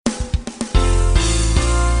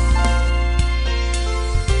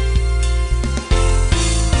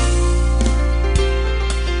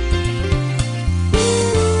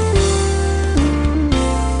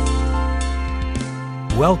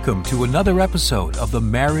Welcome to another episode of the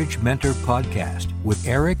Marriage Mentor Podcast with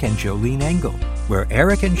Eric and Jolene Engel, where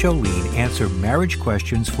Eric and Jolene answer marriage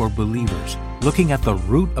questions for believers, looking at the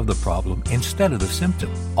root of the problem instead of the symptom,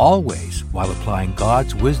 always while applying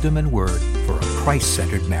God's wisdom and word for a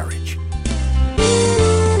Christ-centered marriage.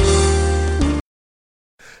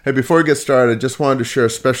 Hey, before we get started, I just wanted to share a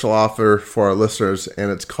special offer for our listeners, and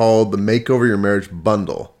it's called the Makeover Your Marriage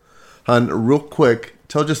Bundle. Hun, real quick,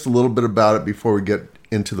 tell just a little bit about it before we get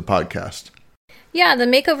into the podcast. Yeah, the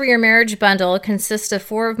Makeover Your Marriage Bundle consists of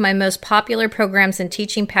 4 of my most popular programs and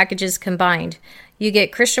teaching packages combined. You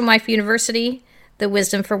get Christian Wife University, the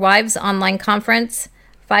Wisdom for Wives online conference,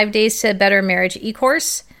 5 Days to a Better Marriage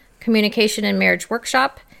e-course, Communication and Marriage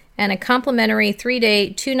Workshop, and a complimentary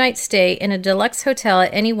 3-day, 2-night stay in a deluxe hotel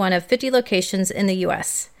at any one of 50 locations in the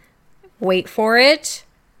U.S. Wait for it.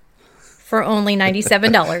 For only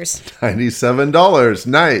 $97. $97.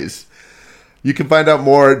 Nice. You can find out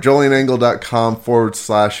more at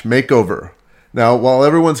joleneengel.com/makeover. Now, while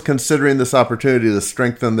everyone's considering this opportunity to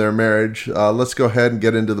strengthen their marriage, let's go ahead and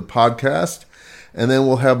get into the podcast, and then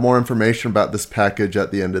we'll have more information about this package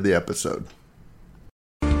at the end of the episode.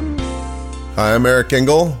 Hi, I'm Eric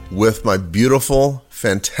Engel with my beautiful,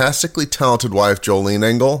 fantastically talented wife, Jolene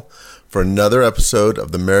Engel, for another episode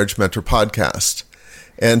of the Marriage Mentor Podcast.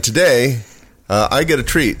 And today, I get a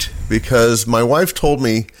treat because my wife told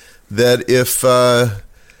me that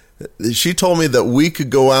she told me that we could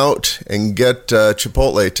go out and get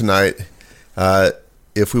Chipotle tonight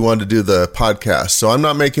if we wanted to do the podcast. So I'm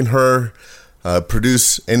not making her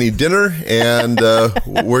produce any dinner, and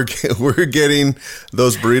we're getting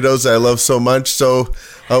those burritos I love so much. So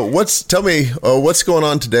tell me what's going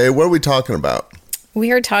on today? What are we talking about?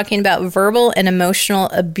 We are talking about verbal and emotional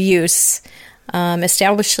abuse,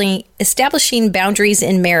 establishing boundaries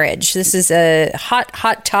in marriage. This is a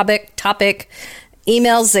hot topic.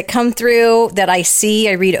 Emails that come through that I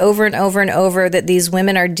read over and over and over, that these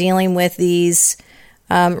women are dealing with these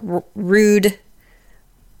rude,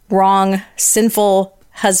 wrong, sinful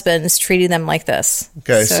husbands treating them like this.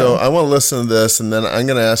 Okay, so I want to listen to this, and then I'm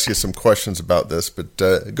going to ask you some questions about this, but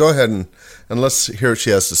go ahead and let's hear what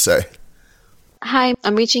she has to say. Hi,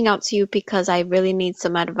 I'm reaching out to you because I really need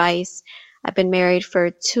some advice. I've been married for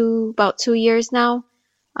about 2 years now.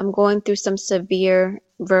 I'm going through some severe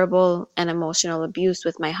verbal and emotional abuse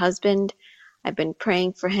with my husband. I've been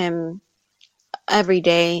praying for him every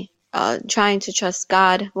day, trying to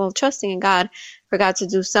trusting in God for God to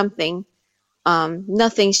do something.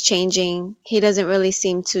 Nothing's changing. He doesn't really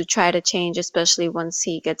seem to try to change, especially once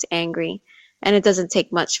he gets angry. And it doesn't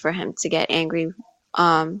take much for him to get angry.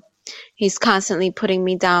 He's constantly putting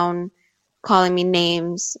me down, calling me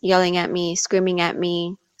names, yelling at me, screaming at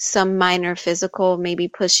me, some minor physical, maybe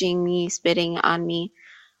pushing me, spitting on me.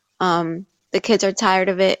 The kids are tired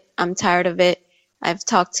of it. I'm tired of it. I've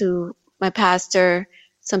talked to my pastor,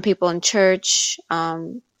 some people in church.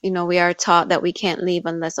 We are taught that we can't leave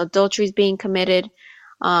unless adultery is being committed,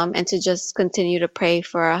 and to just continue to pray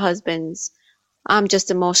for our husbands. I'm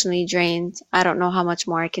just emotionally drained. I don't know how much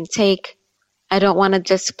more I can take. I don't want to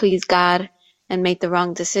displease God and make the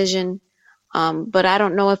wrong decision. But I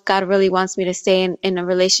don't know if God really wants me to stay in a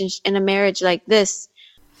relationship, in a marriage like this.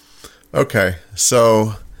 Okay,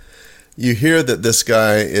 so you hear that this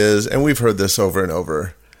guy is, and we've heard this over and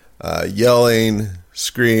over, yelling,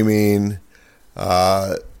 screaming,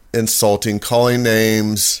 insulting, calling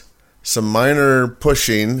names, some minor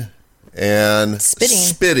pushing, and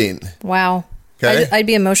spitting. Wow. Okay. I'd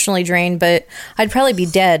be emotionally drained, but I'd probably be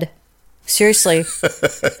dead. Seriously.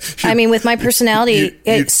 I mean, with my personality,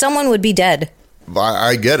 someone would be dead.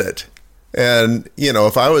 I get it. And,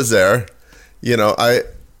 if I was there,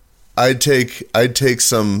 I'd take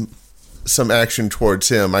some action towards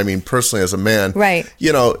him. I mean, personally as a man, right.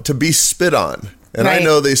 To be spit on. And right. I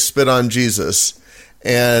know they spit on Jesus,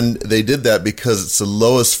 and they did that because it's the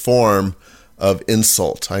lowest form of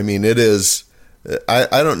insult. I mean, it is,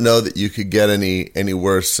 I don't know that you could get any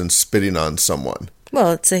worse than spitting on someone.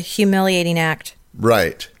 Well, it's a humiliating act.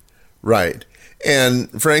 Right.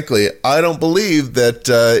 And frankly, I don't believe that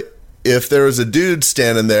if there was a dude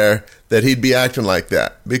standing there, that he'd be acting like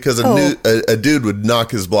that, because a dude would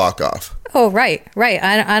knock his block off. Oh, right.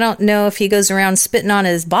 I don't know if he goes around spitting on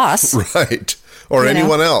his boss. Right. Or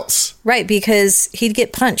anyone else. Right, because he'd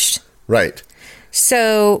get punched. Right.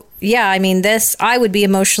 So, yeah, I mean, I would be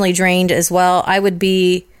emotionally drained as well. I would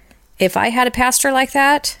be, if I had a pastor like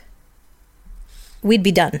that, we'd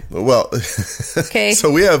be done. Well, okay.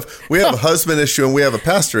 So we have a husband issue and we have a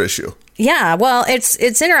pastor issue. Yeah, well, it's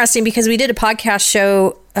interesting because we did a podcast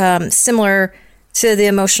show similar to the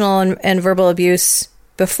emotional and verbal abuse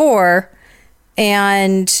before,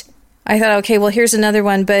 And I thought, okay, well, here's another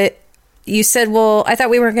one. But you said, well, I thought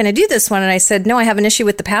we weren't going to do this one. And I said, no, I have an issue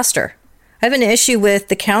with the pastor. I have an issue with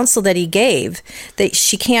the counsel that he gave, that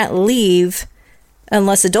she can't leave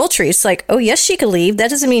unless adultery. It's like, oh, yes, she could leave. That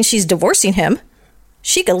doesn't mean she's divorcing him.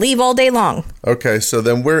 She could leave all day long. Okay, so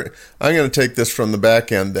then I'm going to take this from the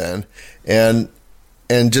back end then and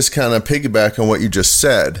just kind of piggyback on what you just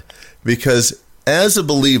said. Because as a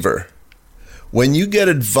believer, when you get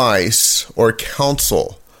advice or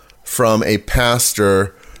counsel from a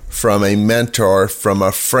pastor, from a mentor, from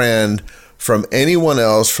a friend, from anyone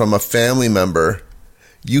else, from a family member,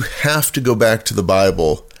 you have to go back to the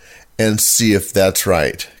Bible and see if that's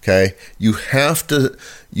right. Okay? You have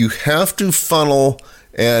to funnel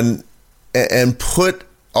and put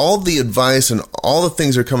all the advice and all the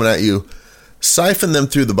things that are coming at you, siphon them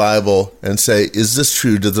through the Bible and say, is this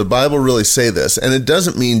true? Does the Bible really say this? And it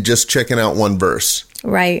doesn't mean just checking out one verse.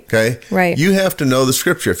 Right. Okay? Right. You have to know the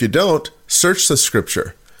scripture. If you don't, search the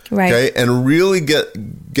scripture. Right. Okay? And really get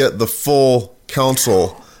the full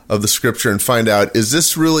counsel of the scripture and find out, is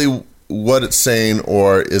this really what it's saying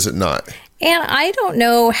or is it not? And I don't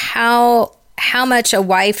know how much a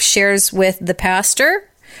wife shares with the pastor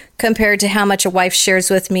compared to how much a wife shares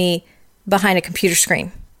with me behind a computer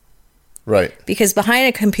screen. Right. Because behind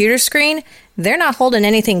a computer screen, they're not holding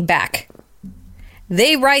anything back.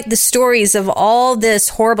 They write the stories of all this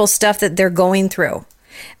horrible stuff that they're going through.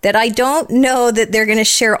 That I don't know that they're going to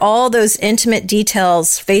share all those intimate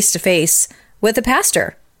details face to face with the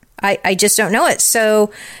pastor. I just don't know it.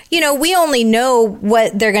 So, we only know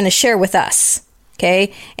what they're going to share with us.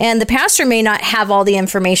 Okay. And the pastor may not have all the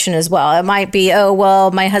information as well. It might be, oh,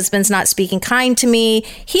 well, my husband's not speaking kind to me.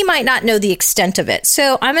 He might not know the extent of it.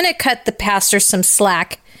 So I'm going to cut the pastor some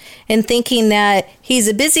slack in thinking that he's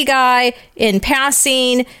a busy guy in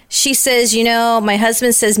passing. She says, my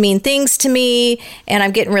husband says mean things to me and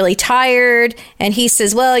I'm getting really tired. And he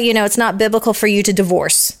says, well, it's not biblical for you to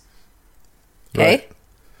divorce. Okay. Right.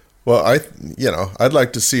 Well, I'd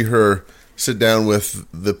like to see her sit down with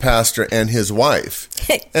the pastor and his wife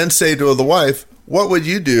and say to the wife, what would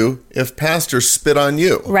you do if pastor spit on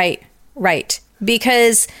you? Right.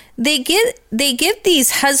 Because they give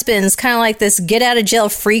these husbands kind of like this get out of jail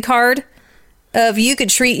free card of you could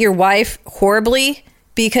treat your wife horribly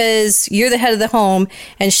because you're the head of the home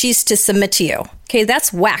and she's to submit to you. Okay,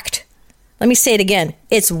 that's whacked. Let me say it again.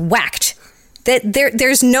 It's whacked. That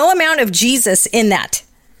there's no amount of Jesus in that.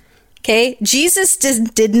 Okay, Jesus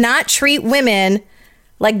did not treat women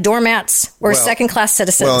like doormats or second-class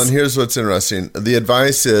citizens. Well, and here's what's interesting. The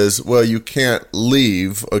advice is, well, you can't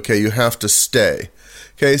leave. Okay, you have to stay.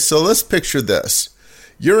 Okay, so let's picture this.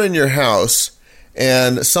 You're in your house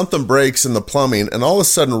and something breaks in the plumbing and all of a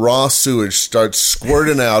sudden raw sewage starts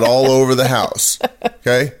squirting out all over the house.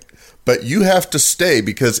 Okay, but you have to stay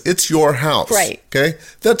because it's your house. Right. Okay,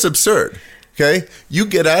 that's absurd. Okay, you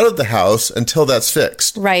get out of the house until that's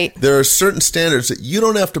fixed. Right. There are certain standards that you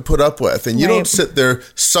don't have to put up with, and you don't sit there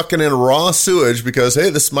sucking in raw sewage because, hey,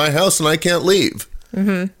 this is my house and I can't leave.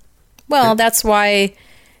 Mm-hmm. Well, that's why,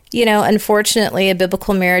 unfortunately, a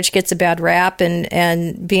biblical marriage gets a bad rap,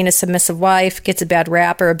 and being a submissive wife gets a bad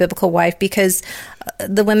rap, or a biblical wife, because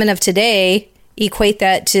the women of today equate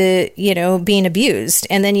that to, being abused.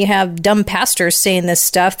 And then you have dumb pastors saying this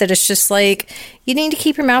stuff that it's just like, you need to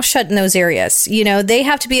keep your mouth shut in those areas. They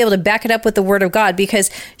have to be able to back it up with the word of God, because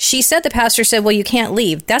the pastor said, well, you can't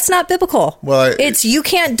leave. That's not biblical. Well, it's, you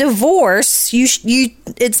can't divorce.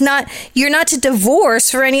 You're not to divorce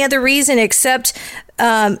for any other reason except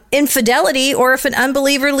infidelity or if an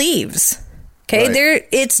unbeliever leaves. Okay, right.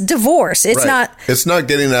 It's divorce. It's not. It's not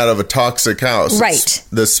getting out of a toxic house. Right.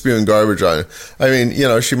 That's spewing garbage on it. I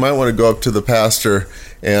mean, she might want to go up to the pastor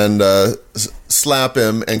and slap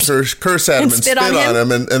him and curse at him and spit on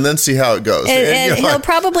him and then see how it goes. And he'll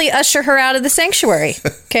probably usher her out of the sanctuary.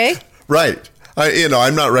 Okay. Right.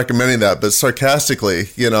 I'm not recommending that, but sarcastically,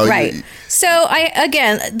 Right. So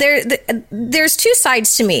there's two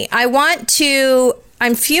sides to me.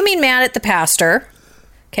 I'm fuming mad at the pastor.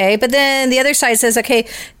 Okay, but then the other side says, okay,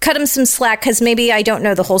 cut him some slack because maybe I don't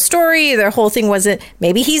know the whole story. The whole thing wasn't,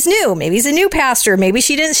 maybe he's new. Maybe he's a new pastor. Maybe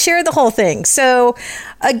she didn't share the whole thing. So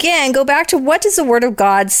again, go back to what does the word of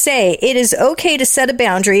God say? It is okay to set a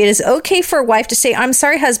boundary. It is okay for a wife to say, I'm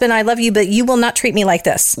sorry, husband, I love you, but you will not treat me like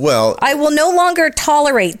this. Well, I will no longer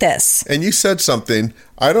tolerate this. And you said something,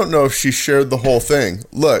 I don't know if she shared the whole thing.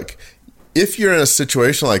 Look, if you're in a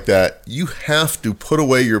situation like that, you have to put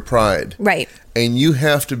away your pride. Right. And you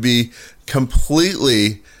have to be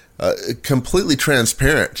completely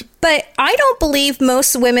transparent But I don't believe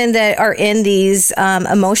most women that are in these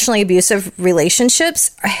emotionally abusive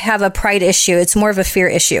relationships have a pride issue. It's more of a fear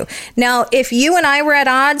issue. Now, if you and I were at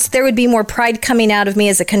odds, there would be more pride coming out of me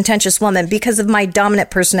as a contentious woman because of my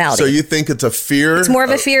dominant personality. So you think it's a fear? It's more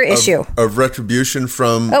of a fear issue. Of retribution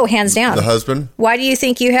from hands down. The husband? Why do you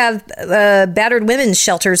think you have battered women's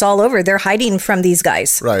shelters all over? They're hiding from these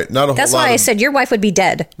guys. Right. That's why I said your wife would be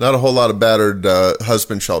dead. Not a whole lot of battered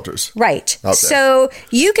husband shelters. Right. So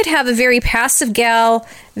you could have a very passive gal,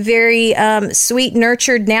 very sweet,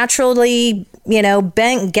 nurtured, naturally,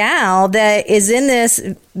 bent gal that is in this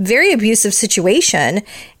very abusive situation,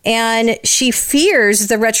 and she fears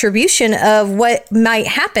the retribution of what might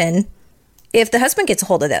happen if the husband gets a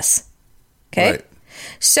hold of this. Okay. Right.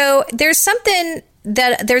 So there's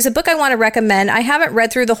a book I want to recommend. I haven't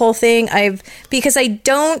read through the whole thing. Because I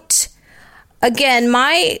don't. Again,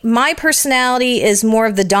 my personality is more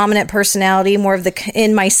of the dominant personality,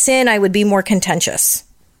 in my sin, I would be more contentious,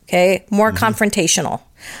 okay? More confrontational.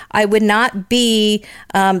 I would not be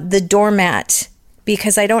the doormat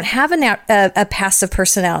because I don't have a passive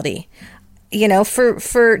personality.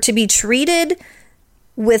 To be treated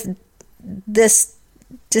with this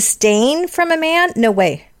disdain from a man, no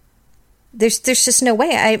way. There's just no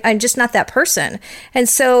way. I'm just not that person. And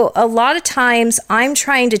so a lot of times I'm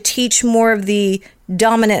trying to teach more of the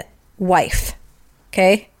dominant wife,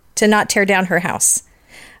 okay, to not tear down her house.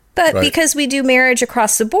 But because we do marriage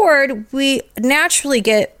across the board, we naturally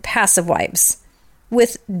get passive wives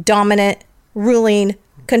with dominant, ruling,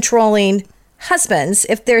 controlling husbands.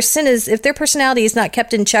 If their personality is not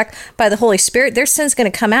kept in check by the Holy Spirit, their sin's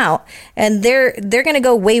going to come out, and they're going to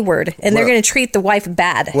go wayward, and they're going to treat the wife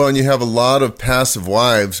bad. Well, and you have a lot of passive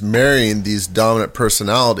wives marrying these dominant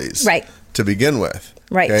personalities, right, to begin with,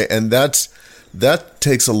 right? Okay? And that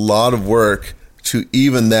takes a lot of work to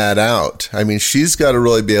even that out. I mean, she's got to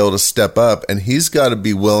really be able to step up, and he's got to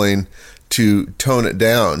be willing to tone it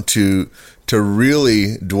down, to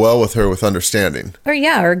really dwell with her with understanding.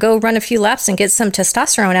 Or go run a few laps and get some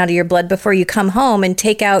testosterone out of your blood before you come home and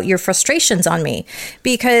take out your frustrations on me.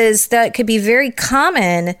 Because that could be very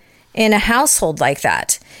common in a household like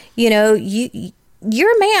that. You're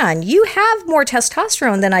a man. You have more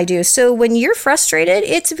testosterone than I do. So when you're frustrated,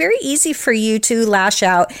 it's very easy for you to lash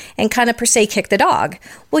out and kind of per se kick the dog.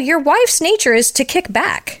 Well, your wife's nature is to kick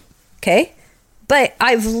back. Okay? But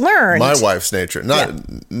I've learned... My wife's nature. Not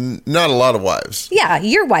a lot of wives. Yeah,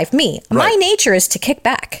 your wife, me. Right. My nature is to kick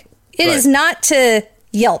back. It is not to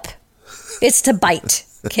yelp. It's to bite,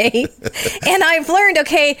 okay? And I've learned,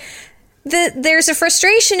 okay, there's a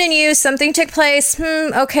frustration in you. Something took place.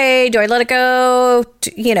 Okay, do I let it go?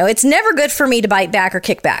 It's never good for me to bite back or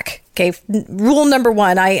kick back, okay? Rule number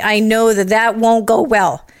one, I know that won't go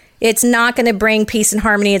well. It's not going to bring peace and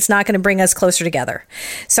harmony. It's not going to bring us closer together.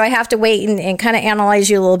 So I have to wait and kind of analyze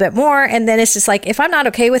you a little bit more. And then it's just like, if I'm not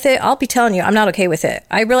okay with it, I'll be telling you I'm not okay with it.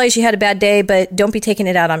 I realize you had a bad day, but don't be taking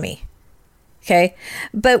it out on me. Okay.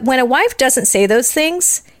 But when a wife doesn't say those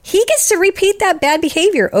things, he gets to repeat that bad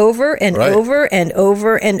behavior over and over and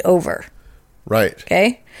over and over. Right.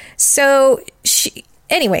 Okay. So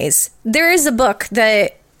anyways, there is a book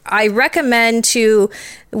that I recommend to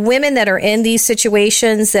women that are in these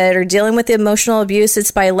situations that are dealing with emotional abuse. It's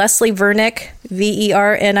by Leslie Vernick,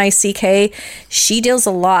 Vernick. She deals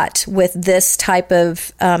a lot with this type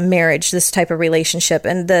of marriage, this type of relationship.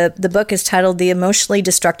 And the book is titled The Emotionally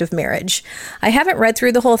Destructive Marriage. I haven't read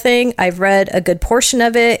through the whole thing. I've read a good portion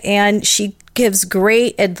of it, and she gives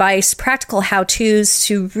great advice, practical how-tos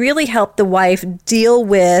to really help the wife deal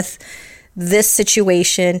with this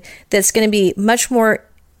situation that's going to be much more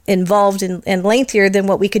involved and lengthier than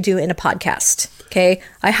what we could do in a podcast. Okay.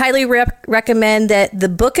 I highly recommend that the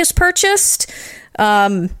book is purchased,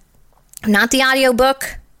 not the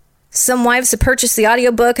audiobook. Some wives have purchased the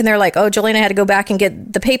audiobook and they're like, oh, Jolene, I had to go back and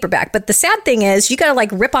get the paperback. But the sad thing is you got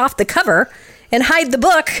to rip off the cover and hide the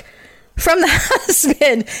book from the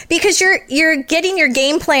husband because you're getting your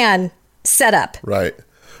game plan set up. Right.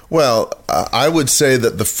 Well, I would say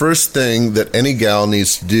that the first thing that any gal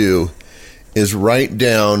needs to do is write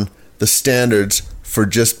down the standards for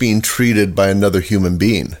just being treated by another human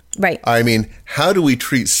being. Right. I mean, how do we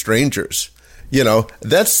treat strangers?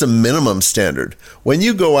 That's the minimum standard. When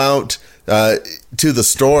you go out to the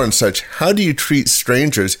store and such, how do you treat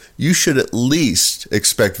strangers? You should at least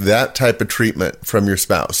expect that type of treatment from your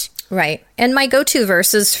spouse. Right. And my go-to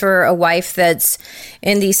verses for a wife that's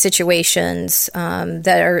in these situations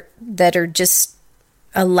that are just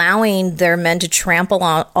allowing their men to trample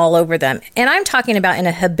all over them. And I'm talking about in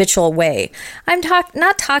a habitual way. I'm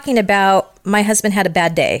not talking about my husband had a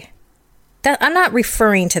bad day. I'm not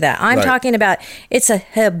referring to that. I'm Right. talking about it's a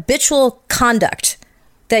habitual conduct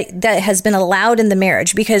that has been allowed in the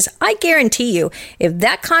marriage, because I guarantee you, if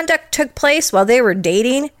that conduct took place while they were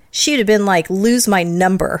dating, she'd have been like, lose my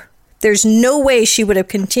number. There's no way she would have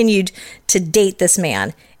continued to date this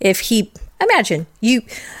man if he... Imagine you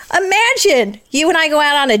and I go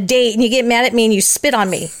out on a date and you get mad at me and you spit on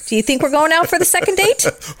me. Do you think we're going out for the second date?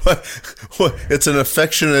 What? It's an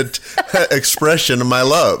affectionate expression of my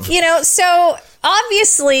love. So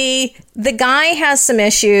obviously the guy has some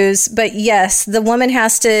issues, but yes, the woman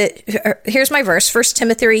has to. Here's my verse, 1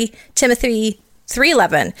 Timothy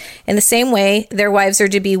 3:11. In the same way, their wives are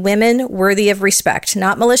to be women worthy of respect,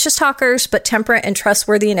 not malicious talkers, but temperate and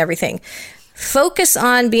trustworthy in everything. Focus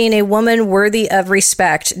on being a woman worthy of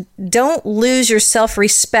respect. Don't lose your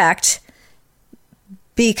self-respect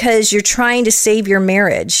because you're trying to save your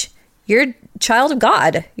marriage. You're a child of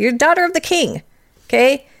God. You're a daughter of the King.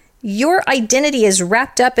 Okay? Your identity is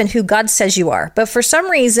wrapped up in who God says you are. But for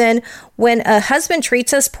some reason, when a husband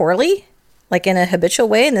treats us poorly, like in a habitual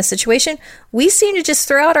way in this situation, we seem to just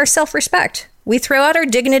throw out our self-respect. We throw out our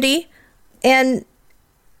dignity, and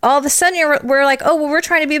all of a sudden we're like, oh, well, we're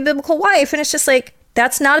trying to be a biblical wife. And it's just like,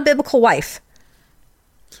 that's not a biblical wife.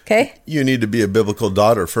 Okay? You need to be a biblical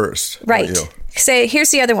daughter first. Right. Say, here's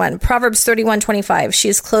the other one. Proverbs 31:25. She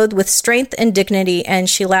is clothed with strength and dignity, and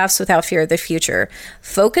she laughs without fear of the future.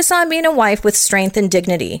 Focus on being a wife with strength and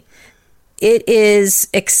dignity. It is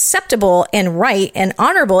acceptable and right and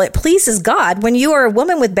honorable. It pleases God when you are a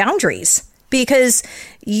woman with boundaries, because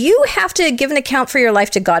you have to give an account for your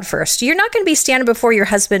life to God first. You're not going to be standing before your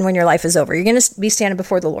husband when your life is over. You're going to be standing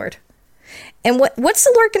before the Lord. And what's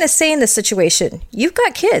the Lord going to say in this situation? You've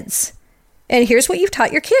got kids. And here's what you've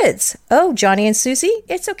taught your kids. Oh, Johnny and Susie,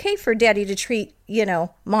 it's okay for daddy to treat,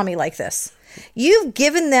 mommy like this. You've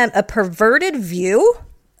given them a perverted view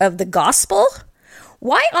of the gospel.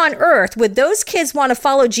 Why on earth would those kids want to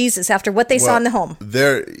follow Jesus after what they saw in the home?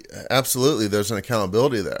 Absolutely, there's an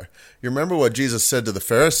accountability there. You remember what Jesus said to the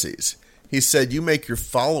Pharisees? He said, you make your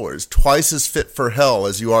followers twice as fit for hell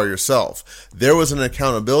as you are yourself. There was an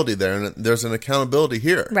accountability there, and there's an accountability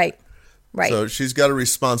here. Right. So she's got a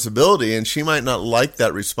responsibility, and she might not like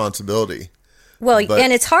that responsibility. Well,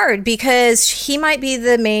 and it's hard because he might be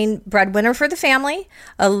the main breadwinner for the family.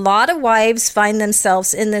 A lot of wives find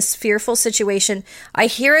themselves in this fearful situation. I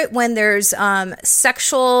hear it when there's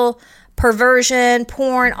sexual perversion,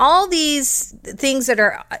 porn, all these things that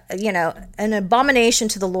are, an abomination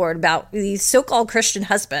to the Lord about these so-called Christian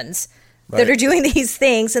husbands that are doing these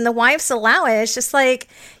things, and the wives allow it. It's just like,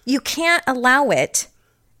 you can't allow it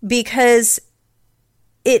because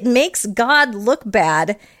it makes God look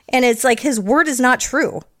bad, and it's like his word is not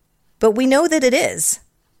true, but we know that it is.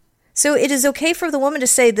 So it is okay for the woman to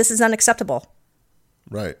say this is unacceptable.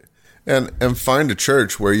 Right. And find a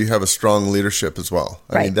church where you have a strong leadership as well.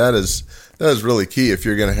 I mean, that is really key if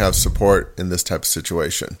you're going to have support in this type of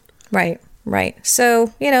situation. Right.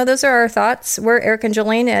 So, those are our thoughts. We're Eric and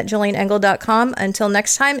Jolene at JoleneEngle.com. Until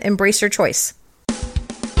next time, embrace your choice.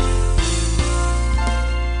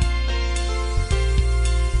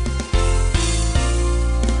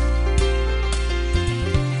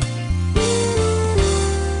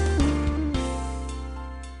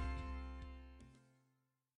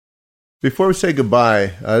 Before we say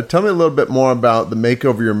goodbye, tell me a little bit more about the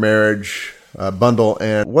Makeover Your Marriage bundle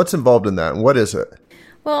and what's involved in that, and what is it?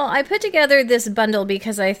 Well, I put together this bundle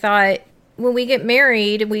because I thought when we get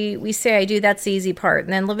married, we say, I do, that's the easy part.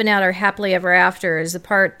 And then living out our happily ever after is the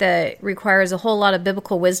part that requires a whole lot of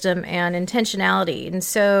biblical wisdom and intentionality. And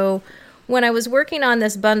so when I was working on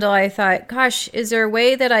this bundle, I thought, gosh, is there a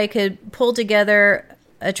way that I could pull together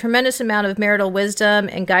a tremendous amount of marital wisdom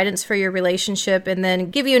and guidance for your relationship, and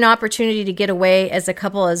then give you an opportunity to get away as a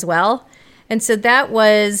couple as well? And so that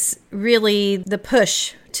was really the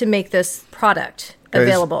push to make this product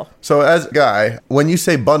available. So as a guy, when you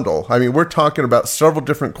say bundle, I mean, we're talking about several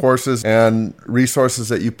different courses and resources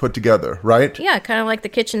that you put together, right? Yeah, kind of like the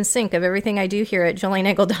kitchen sink of everything I do here at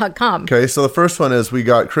JoleneEngle.com. Okay, so the first one is we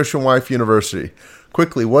got Christian Wife University.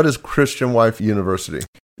 Quickly, what is Christian Wife University?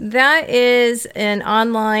 That is an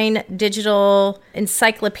online digital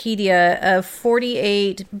encyclopedia of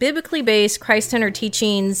 48 biblically based Christ-centered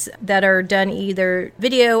teachings that are done either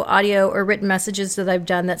video, audio, or written messages that I've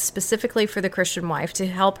done that's specifically for the Christian wife to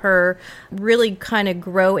help her really kind of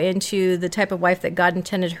grow into the type of wife that God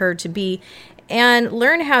intended her to be, and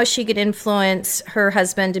learn how she could influence her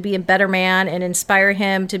husband to be a better man and inspire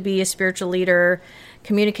him to be a spiritual leader,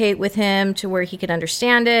 communicate with him to where he could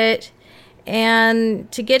understand it,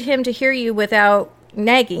 and to get him to hear you without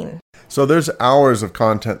nagging. So there's hours of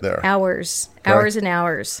content there. Hours and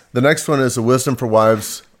hours. The next one is the Wisdom for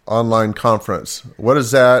Wives online conference. What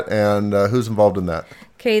is that, and who's involved in that?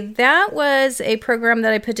 Okay, that was a program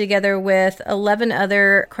that I put together with 11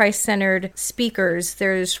 other Christ-centered speakers.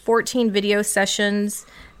 There's 14 video sessions.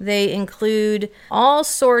 They include all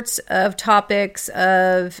sorts of topics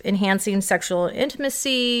of enhancing sexual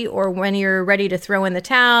intimacy, or when you're ready to throw in the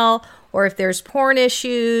towel, or if there's porn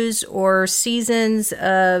issues, or seasons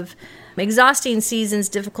of exhausting seasons,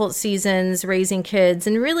 difficult seasons, raising kids,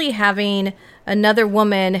 and really having another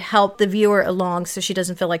woman help the viewer along so she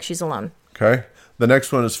doesn't feel like she's alone. Okay. The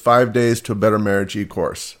next one is 5 Days to a Better Marriage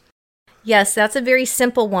e-course. Yes, that's a very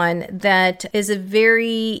simple one that is a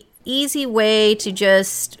very easy way to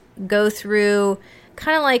just go through,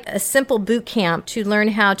 kind of like a simple boot camp to learn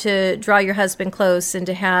how to draw your husband close and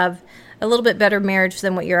to have a little bit better marriage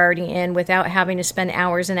than what you're already in without having to spend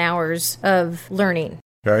hours and hours of learning.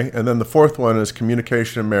 Okay. And then the fourth one is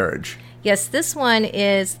Communication in Marriage. Yes, this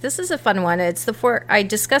is a fun one. I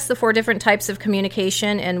discussed the 4 different types of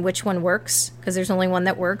communication and which one works, because there's only one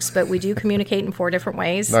that works, but we do communicate in 4 different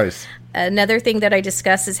ways. Nice. Another thing that I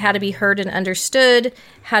discuss is how to be heard and understood,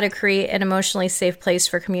 how to create an emotionally safe place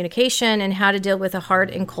for communication, and how to deal with a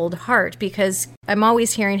hard and cold heart, because I'm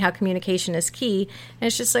always hearing how communication is key, and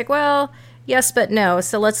it's just like, well, yes, but no.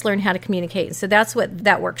 So let's learn how to communicate. So that's what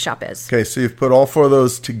that workshop is. Okay, so you've put all 4 of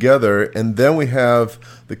those together, and then we have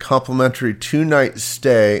the complimentary 2-night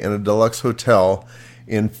stay in a deluxe hotel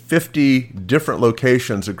in 50 different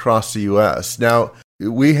locations across the U.S. Now,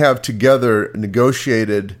 we have together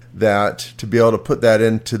negotiated that to be able to put that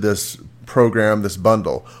into this program, this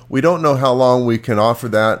bundle. We don't know how long we can offer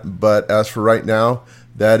that, but as for right now,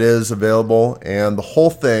 that is available, and the whole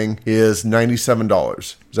thing is $97.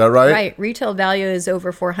 Is that right? Right. Retail value is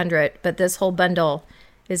over $400, but this whole bundle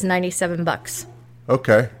is $97.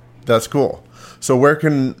 Okay, that's cool. So where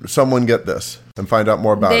can someone get this and find out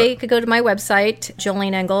more about it? They could go to my website,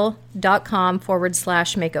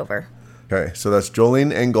 joleneengel.com/makeover. Okay, so that's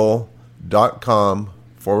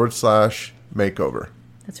joleneengel.com/makeover.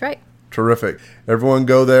 That's right. Terrific. Everyone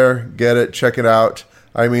go there, get it, check it out.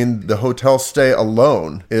 I mean, the hotel stay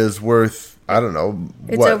alone is worth, I don't know,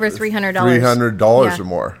 it's over $300. $300 or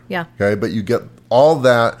more. Yeah. Okay, but you get all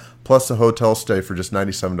that plus a hotel stay for just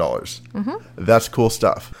 $97. Mm-hmm. That's cool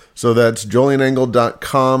stuff. So that's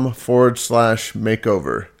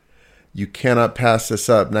joleneengel.com/makeover. You cannot pass this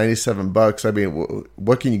up. $97. I mean,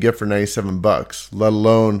 what can you get for $97? Let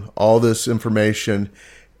alone all this information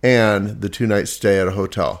and the 2-night stay at a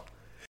hotel.